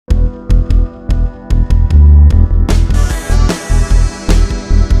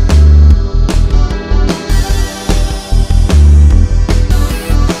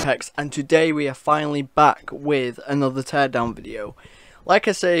and today we are finally back with another teardown video. Like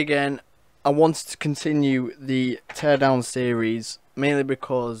I say again, I wanted to continue the teardown series mainly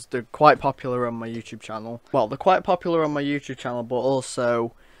because they're quite popular on my YouTube channel. Well, they're quite popular on my YouTube channel, but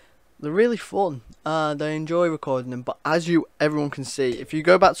also they're really fun and I enjoy recording them. But as everyone can see, if you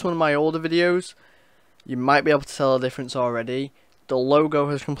go back to one of my older videos, you might be able to tell a difference already. The logo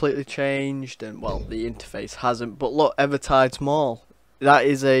has completely changed, and well, the interface hasn't. But look, Evertide's Mall. That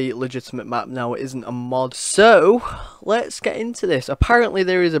is a legitimate map now, it isn't a mod. So, let's get into this. Apparently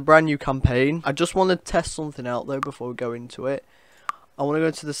there is a brand new campaign. I just want to test something out though before we go into it. I want to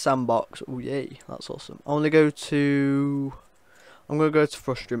go to the sandbox. Oh yay, that's awesome. I'm going to go to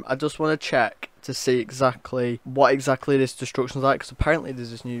Frustrum. I just want to check to see what exactly this destruction's like, because apparently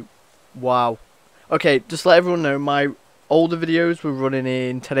there's this new... Wow. Okay, just let everyone know, my older videos were running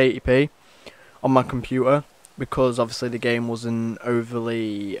in 1080p on my computer, because obviously the game wasn't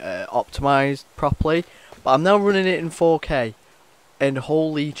overly optimized properly, but I'm now running it in 4K, and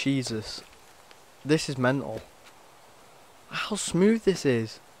holy Jesus, this is mental. How smooth this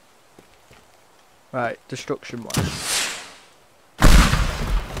is. Right, destruction wise.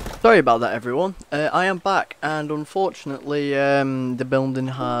 Sorry about that everyone, I am back, and unfortunately the building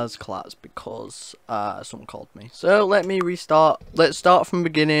has collapsed because someone called me. So let me restart. Let's start from the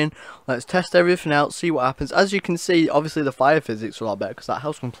beginning, let's test everything out, see what happens. As you can see, obviously the fire physics are a lot better because that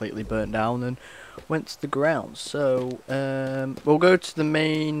house completely burnt down and went to the ground. So we'll go to the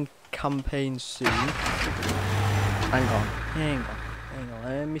main campaign soon. Hang on,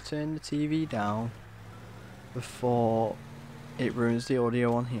 let me turn the TV down before it ruins the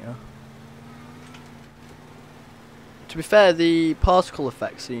audio on here. To be fair, the particle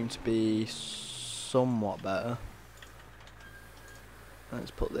effects seem to be somewhat better. Let's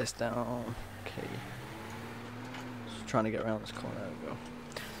put this down. Okay. Just trying to get around this corner. There we go.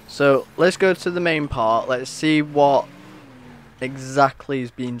 So let's go to the main part. Let's see what exactly is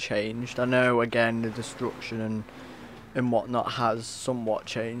being changed. I know again the destruction and whatnot has somewhat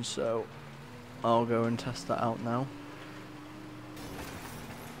changed, so I'll go and test that out now.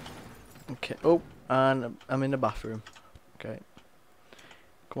 Okay, oh, and I'm in the bathroom. Okay.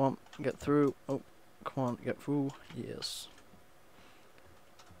 Come on, get through. Oh, come on, get through. Yes.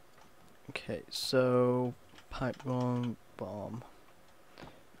 Okay, so pipe gun, bomb,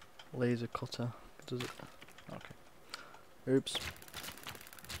 laser cutter. Does it? Okay. Oops.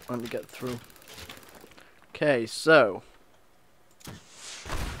 Let me get through. Okay, so.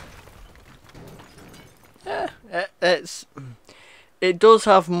 Yeah, it does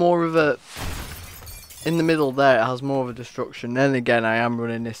have more of a, in the middle there it has more of a destruction. Then again, I am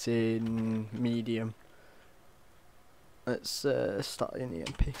running this in medium. Let's start in the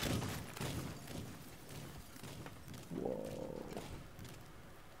MP. Whoa.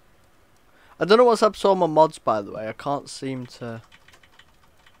 I don't know what's up with all my mods, by the way. I can't seem to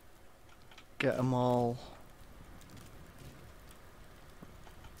get them all.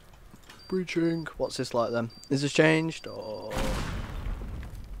 Breaching. What's this like then? Is this changed or?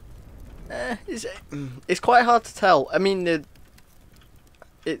 It's quite hard to tell. I mean,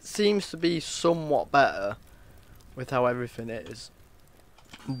 it seems to be somewhat better with how everything is.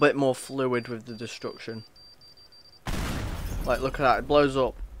 A bit more fluid with the destruction. Like, look at that, it blows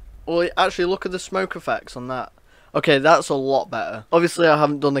up. Well, actually, look at the smoke effects on that. Okay, that's a lot better. Obviously, I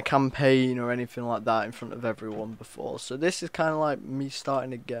haven't done a campaign or anything like that in front of everyone before, so this is kind of like me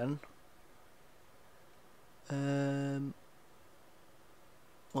starting again.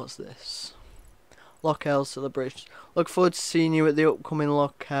 What's this? Locale celebrations. Look forward to seeing you at the upcoming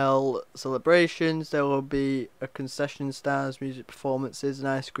Locale celebrations. There will be a concession stands, music performances, an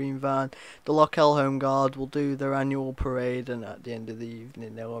ice cream van. The Locale Home Guard will do their annual parade, and at the end of the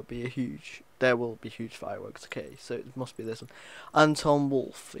evening there will be huge fireworks. Okay, so it must be this one. Anton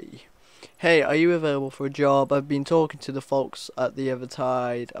Wolfie. Hey, are you available for a job? I've been talking to the folks at the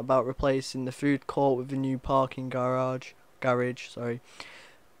Evertide about replacing the food court with a new parking garage. Sorry.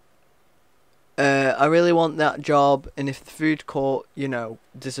 I really want that job, and if the food court, you know,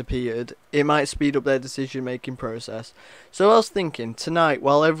 disappeared, it might speed up their decision-making process. So I was thinking, tonight,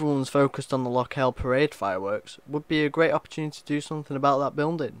 while everyone's focused on the Locale Parade fireworks, would be a great opportunity to do something about that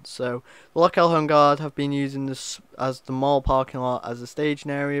building. So, the Locale Home Guard have been using this as the mall parking lot as a staging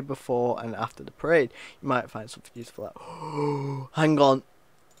area before and after the parade. You might find something useful out. Hang on.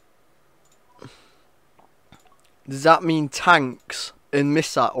 Does that mean tanks? And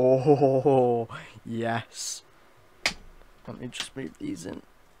miss that. Oh yes. Let me just move these in.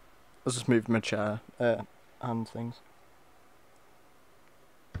 I'll just move my chair hand things.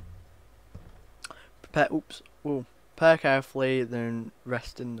 Prepare prepare carefully, then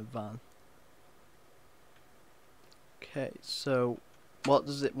rest in the van. Okay, so what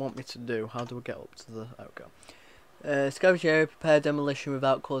does it want me to do? How do I get up to the... There we go. Scavenge area, prepare demolition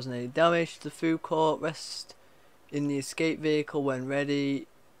without causing any damage to the food court. Rest in the escape vehicle when ready.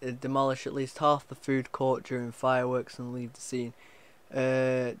 Demolish at least half the food court during fireworks and leave the scene.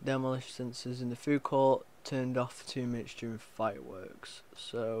 Demolish sensors in the food court turned off for 2 minutes during fireworks.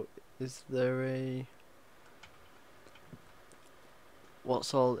 So, is there a...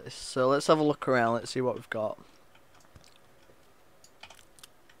 What's all this? So let's have a look around. Let's see what we've got.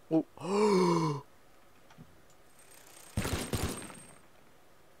 Oh.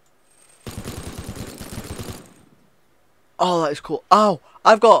 Oh, that is cool. Oh,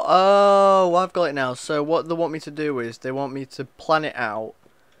 I've got it now. So what they want me to do is they want me to plan it out.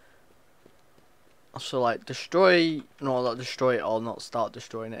 So like destroy, no, not destroy it all, not start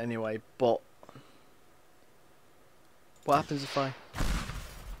destroying it anyway. But what happens if I?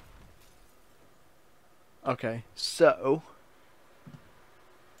 Okay, so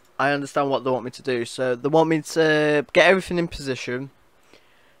I understand what they want me to do. So they want me to get everything in position,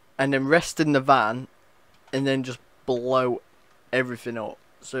 and then rest in the van, and then just blow everything up.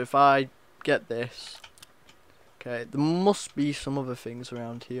 So if I get this, okay, there must be some other things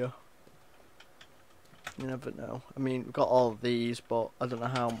around here. You never know. I mean, we've got all of these, but I don't know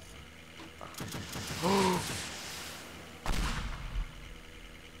how.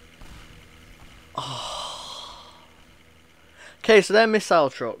 Oh. Okay, so they're missile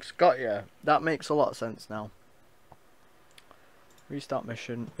trucks. Got ya. That makes a lot of sense now. Restart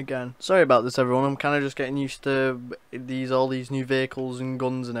mission again. Sorry about this, everyone. I'm kind of just getting used to all these new vehicles and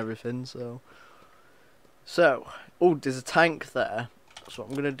guns and everything. So, oh, there's a tank there. So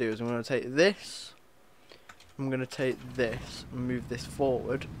what I'm gonna do is I'm gonna take this. I'm gonna take this and move this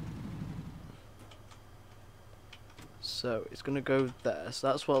forward. So it's gonna go there.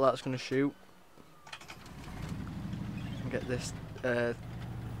 So that's what that's gonna shoot. And get this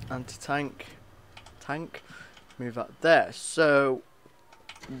anti-tank tank. Move that there. So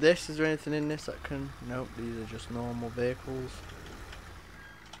this, is there anything in this that can... Nope, these are just normal vehicles.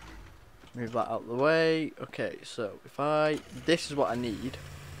 Move that out of the way. Okay, so if I... This is what I need.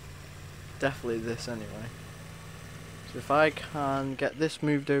 Definitely this anyway. So if I can get this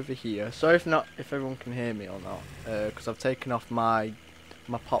moved over here. Sorry if not, if everyone can hear me or not. Because I've taken off my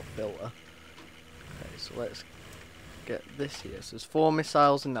pop filter. Okay, so let's get this here. So there's 4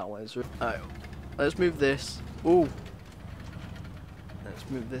 missiles in that one. Alright, let's move this. Ooh. Let's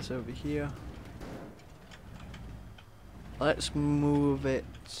move this over here. Let's move it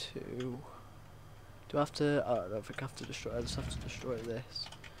to... Do I have to... Oh, I don't think I have to destroy... I just have to destroy this.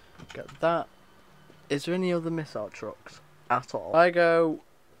 Get that. Is there any other missile trucks at all?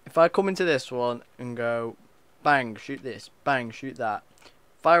 If I come into this one and go... Bang, shoot this. Bang, shoot that.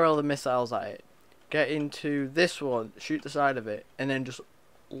 Fire all the missiles at it. Get into this one. Shoot the side of it. And then just...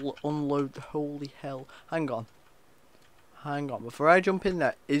 unload the... Holy hell. Hang on. Before I jump in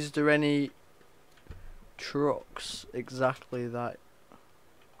there, is there any trucks exactly that...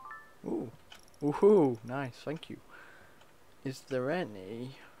 Ooh. Woohoo. Nice. Thank you. Is there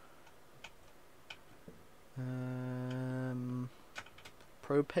any...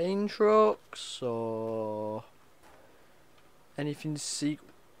 propane trucks or anything It's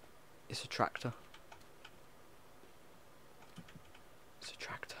a tractor. It's a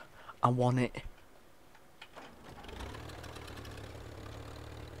tractor. I want it.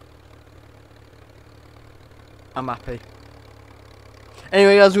 I'm happy.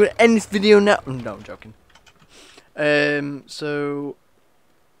 Anyway, guys, we're going to end this video now. No, I'm joking. So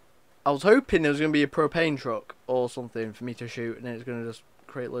I was hoping there was going to be a propane truck or something for me to shoot, and then it's going to just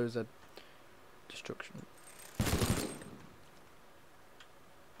create loads of destruction.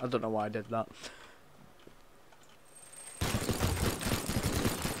 I don't know why I did that.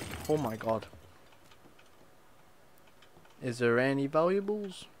 Oh my god. Is there any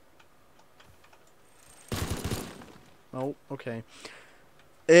valuables? Oh, okay.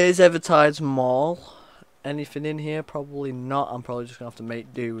 Is Evertide's Mall anything in here? Probably not. I'm probably just going to have to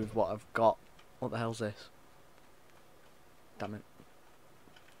make do with what I've got. What the hell's this? Damn it.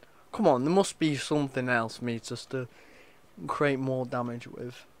 Come on, there must be something else for me just to create more damage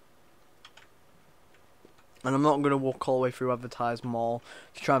with. And I'm not going to walk all the way through Advertise Mall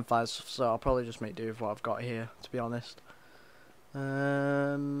to try and find stuff, so I'll probably just make do with what I've got here, to be honest.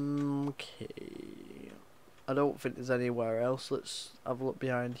 Okay. I don't think there's anywhere else. Let's have a look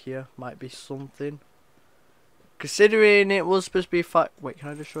behind here. Might be something. Considering it was supposed to be a fight. Wait, can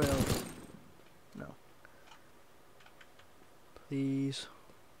I destroy all? No. Please.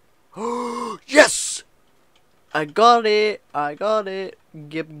 Oh, yes! I got it. I got it.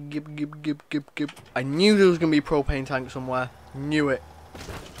 Gib. I knew there was gonna be a propane tank somewhere. Knew it.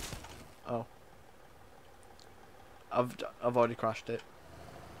 Oh. I've already crashed it.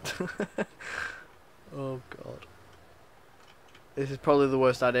 Oh god. This is probably the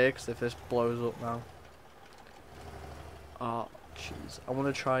worst idea because if this blows up now. Oh jeez. I want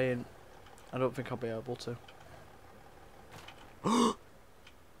to try and. I don't think I'll be able to.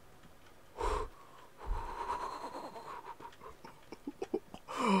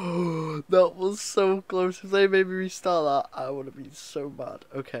 That was so close. If they made me restart that, I would have been so bad.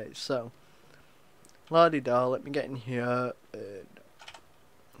 Okay, so. La-di-da, let me get in here.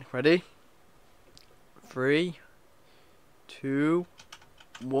 Ready? 3, 2,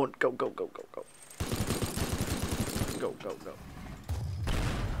 1, go. Go.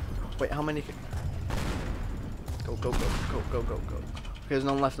 Wait, how many? Go. Okay, there's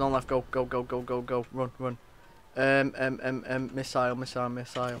none left. Go. Run.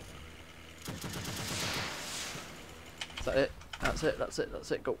 Missile. Is that it? That's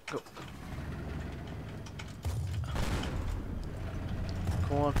it. Go.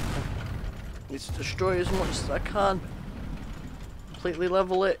 Come on. Need to destroy as much as I can. Completely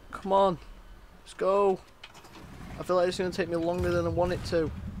level it. Come on. Let's go. I feel like it's going to take me longer than I want it to.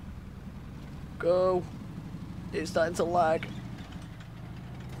 Go. It's starting to lag.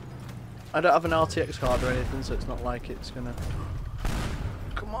 I don't have an RTX card or anything, so it's not like it's going to...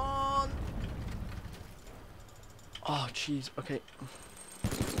 Come on. Oh, jeez. Okay.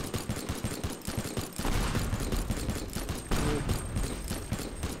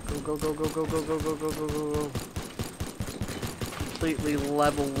 Go. Completely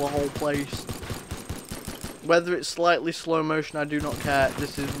level the whole place. Whether it's slightly slow motion, I do not care.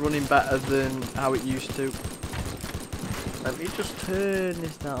 This is running better than how it used to. Let me just turn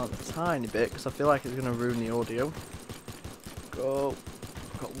this down a tiny bit because I feel like it's going to ruin the audio. Go.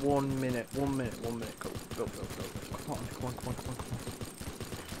 I've got 1 minute. Go. Come on.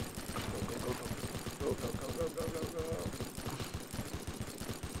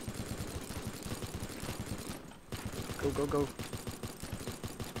 Go.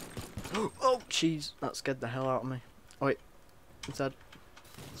 Oh, jeez. That scared the hell out of me. Oh, wait. It's dead.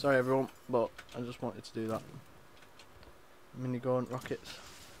 Sorry, everyone, but I just wanted to do that. Minigun rockets.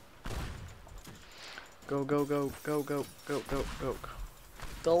 Go.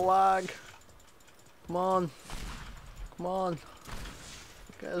 The lag. Come on.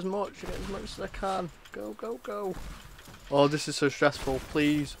 Get as much as I can. Go. Oh, this is so stressful.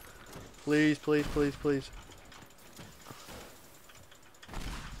 Please. Please,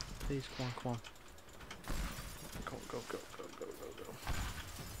 come on.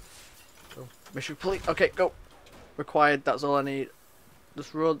 Go. Mission complete. Okay, go. Required, that's all I need.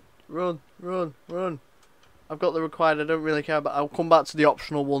 Just run. I've got the required, I don't really care, but I'll come back to the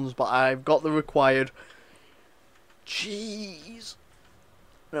optional ones, but I've got the required. Jeez.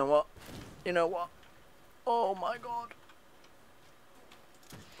 You know what? Oh my god.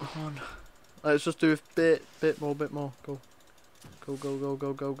 Come on. Let's just do a bit more. Go.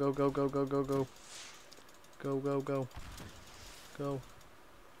 Go.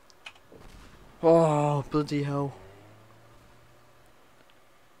 Oh, bloody hell.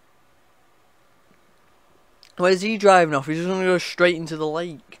 Where's he driving off? He's just gonna go straight into the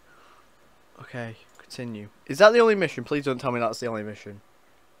lake. Okay, continue. Is that the only mission? Please don't tell me that's the only mission.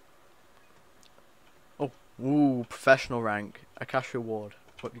 Oh, ooh, professional rank. A cash reward.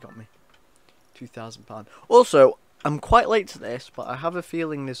 What have you got me? £2,000. Also, I'm quite late to this, but I have a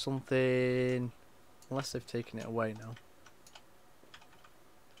feeling there's something... Unless they've taken it away now.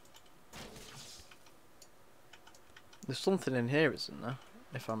 There's something in here, isn't there?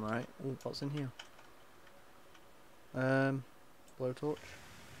 If I'm right. Ooh, what's in here? Blowtorch.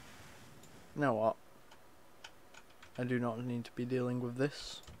 You know what? I do not need to be dealing with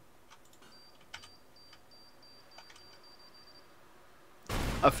this.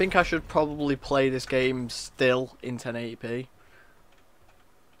 I think I should probably play this game still in 1080p.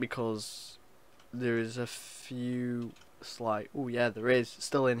 Because there is a few slight... Oh yeah, there is. It's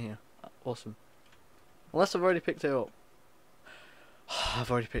still in here. Awesome. Unless I've already picked it up.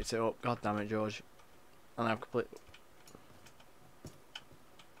 I've already picked it up. God damn it, George. And I've completely...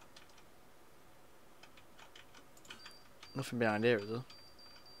 Nothing behind here, is there?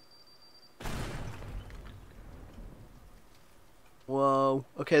 Whoa.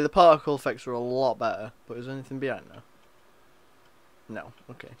 Okay, the particle effects are a lot better. But is there anything behind there? No.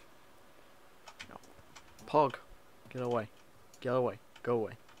 Okay. No. Pog. Get away. Go away. Go.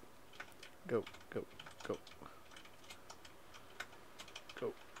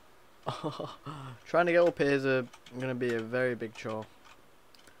 Trying to get up here is going to be a very big chore.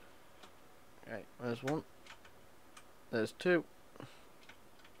 Okay, there's one. There's two.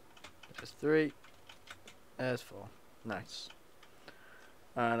 There's three. There's four. Nice.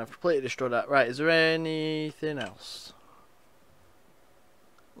 And I've completely destroyed that. Right, is there anything else?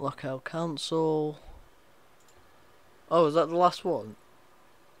 Lockout cancel. Oh, is that the last one?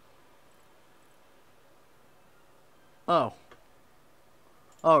 Oh.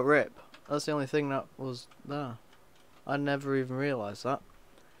 Oh, rip. That's the only thing that was there. I never even realised that.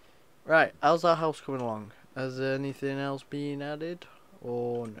 Right, how's that house coming along? Has anything else been added?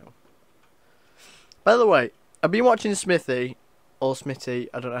 Or no? By the way, I've been watching Smithy, or Smitty,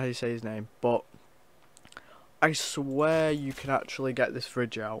 I don't know how you say his name, but I swear you can actually get this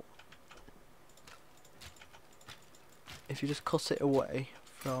fridge out. If you just cut it away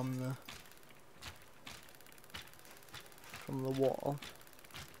from the wall.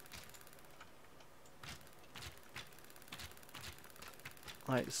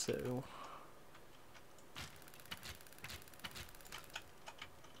 Like so.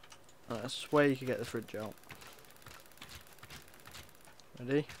 I swear you can get the fridge out.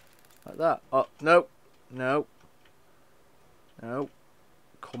 Ready? Like that. Oh, no. No. No.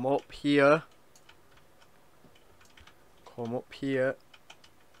 Come up here. Come up here.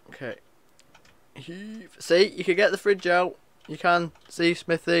 Okay. See, you can get the fridge out. You can. See,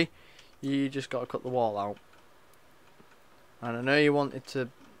 Smithy? You just got to cut the wall out. And I know you wanted to,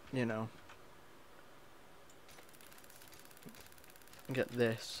 you know, get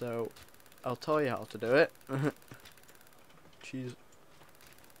this, so I'll tell you how to do it. Jeez.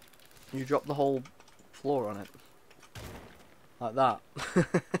 You drop the whole floor on it. Like that.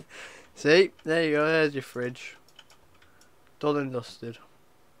 See? There you go, there's your fridge. Done and dusted.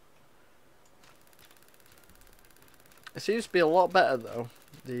 It seems to be a lot better though,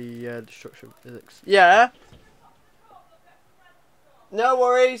 the destruction physics. Yeah? No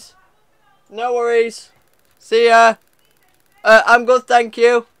worries. No worries. See ya. I'm good, thank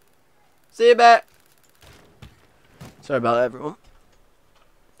you. See you a bit. Sorry about that, everyone.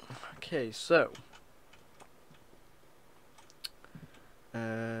 Okay, so. Oh,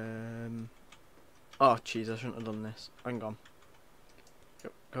 jeez, I shouldn't have done this. Hang on.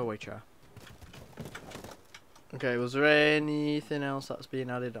 Go away, chair. Okay, was there anything else that's being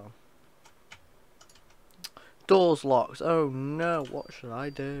added on? Doors locked. Oh no, what should I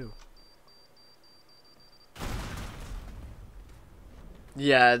do?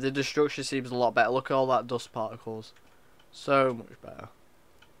 Yeah, the destruction seems a lot better. Look at all that dust particles. So much better.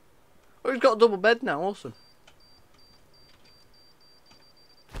 Oh, he's got a double bed now, awesome.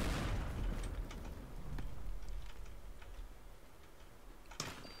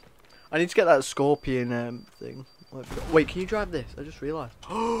 I need to get that scorpion thing. Wait, can you drive this? I just realised.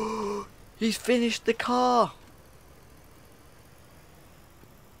 He's finished the car!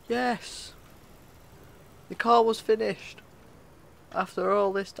 Yes! The car was finished! After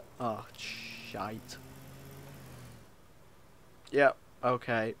all this time. Oh, shite. Yep,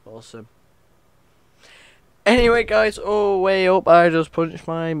 okay, awesome. Anyway, guys, oh, way up, I just punched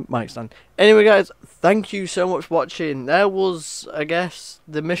my mic stand. Anyway, guys, thank you so much for watching. There was, I guess,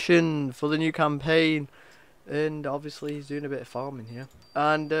 the mission for the new campaign. And obviously, he's doing a bit of farming here.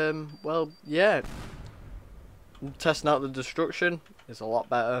 And, well, yeah. Testing out the destruction is a lot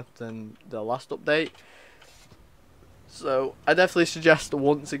better than the last update. So, I definitely suggest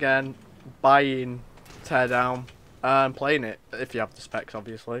once again buying Teardown and playing it, if you have the specs,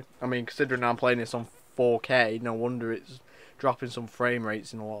 obviously. I mean, considering I'm playing this on 4K, no wonder it's dropping some frame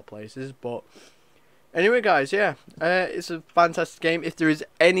rates in a lot of places. But anyway, guys, yeah, it's a fantastic game. If there is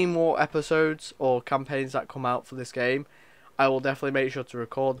any more episodes or campaigns that come out for this game, I will definitely make sure to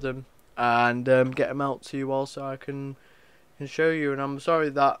record them and get them out to you all so I can show you. And I'm sorry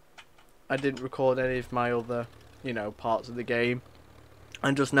that I didn't record any of my other, you know, parts of the game.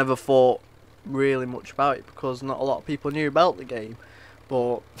 I just never thought really much about it because not a lot of people knew about the game.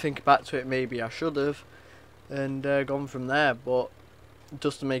 But thinking back to it, maybe I should have and gone from there. But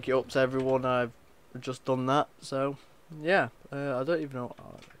just to make it up to everyone, I've just done that. So yeah, I don't even know.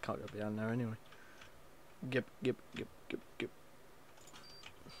 Oh, I can't go behind there anyway. Gip.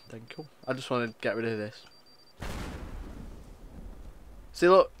 Thank you. I just want to get rid of this. See,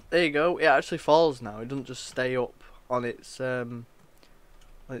 look, there you go. It actually falls now. It doesn't just stay up on its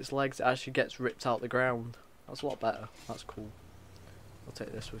legs. It actually gets ripped out the ground. That's a lot better. That's cool. I'll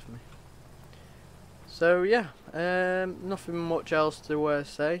take this with me. So yeah, nothing much else to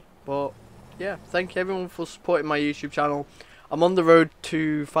say, but yeah, thank you everyone for supporting my YouTube channel. I'm on the road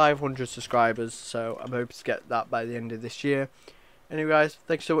to 500 subscribers, so I'm hoping to get that by the end of this year. Anyway guys,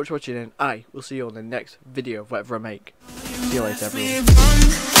 thanks so much for watching, and I will see you on the next video of whatever I make. See you later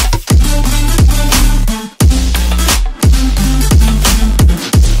everyone.